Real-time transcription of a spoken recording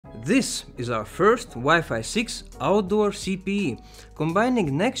This is our first Wi-Fi 6 outdoor CPE,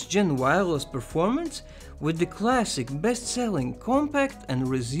 combining next-gen wireless performance with the classic best-selling compact and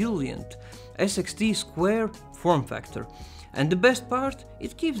resilient SXTsq form factor. And the best part,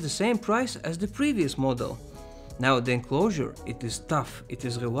 it keeps the same price as the previous model. Now the enclosure, it is tough, it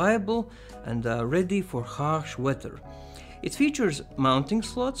is reliable and ready for harsh weather. It features mounting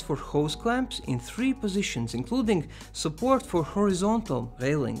slots for hose clamps in 3 positions, including support for horizontal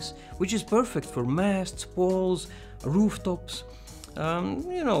railings, which is perfect for masts, poles, rooftops.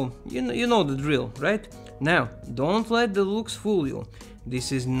 You know the drill, right? Now, don't let the looks fool you.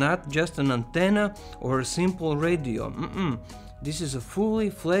 This is not just an antenna or a simple radio. This is a fully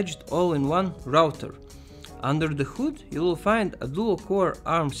fledged all-in-one router. Under the hood, you will find a dual-core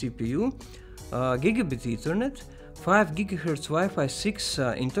ARM CPU, gigabit Ethernet, 5 GHz Wi-Fi 6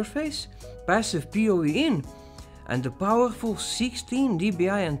 interface, passive PoE in, and a powerful 16 dBi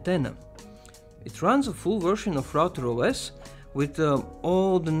antenna. It runs a full version of Router OS with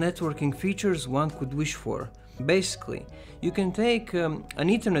all the networking features one could wish for. Basically, you can take an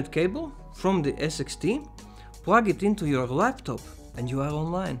Ethernet cable from the SXT, plug it into your laptop, and you are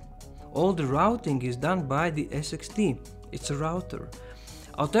online. All the routing is done by the SXT. It's a router.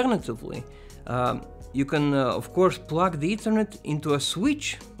 Alternatively, you can of course plug the Ethernet into a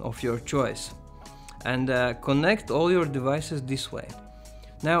switch of your choice and connect all your devices this way.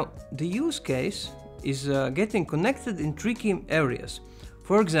 Now, the use case is getting connected in tricky areas.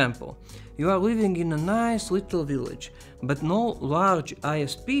 For example, you are living in a nice little village, but no large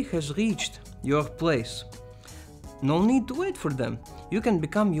ISP has reached your place. No need to wait for them. You can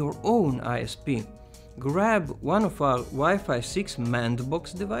become your own ISP. Grab one of our Wi-Fi 6 manned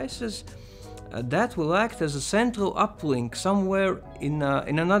box devices that will act as a central uplink somewhere in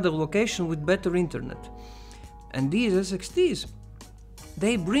another location with better internet. And these SXTs,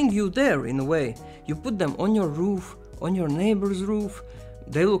 they bring you there in a way. You put them on your roof, on your neighbor's roof,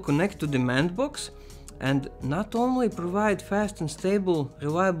 they will connect to the manned box and not only provide fast and stable,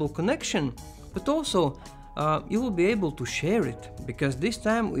 reliable connection, but also you will be able to share it, because this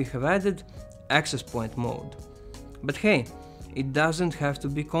time we have added access point mode. But hey, it doesn't have to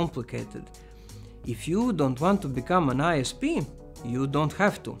be complicated. If you don't want to become an ISP, you don't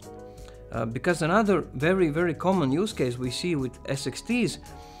have to. Because another very common use case we see with SXTs,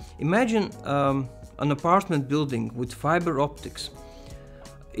 imagine an apartment building with fiber optics.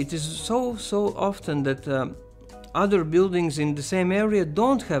 It is so often that other buildings in the same area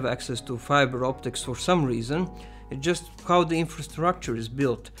don't have access to fiber optics for some reason. It's just how the infrastructure is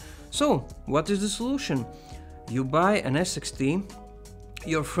built. So, what is the solution? You buy an SXT,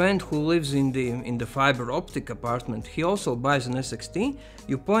 your friend who lives in the fiber optic apartment, he also buys an SXT,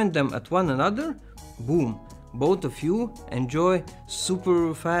 you point them at one another, boom, both of you enjoy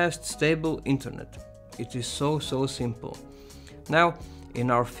super fast, stable internet. It is so simple. Now, in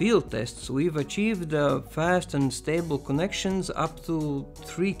our field tests, we've achieved fast and stable connections up to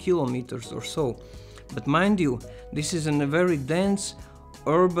 3 kilometers or so. But mind you, this is in a very dense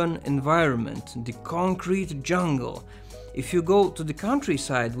urban environment, the concrete jungle. If you go to the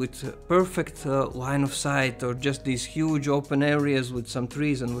countryside with perfect line of sight, or just these huge open areas with some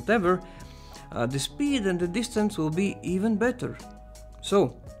trees and whatever, the speed and the distance will be even better.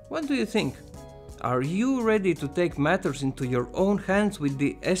 So, what do you think? Are you ready to take matters into your own hands with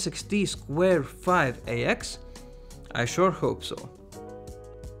the SXTsq 5AX? I sure hope so.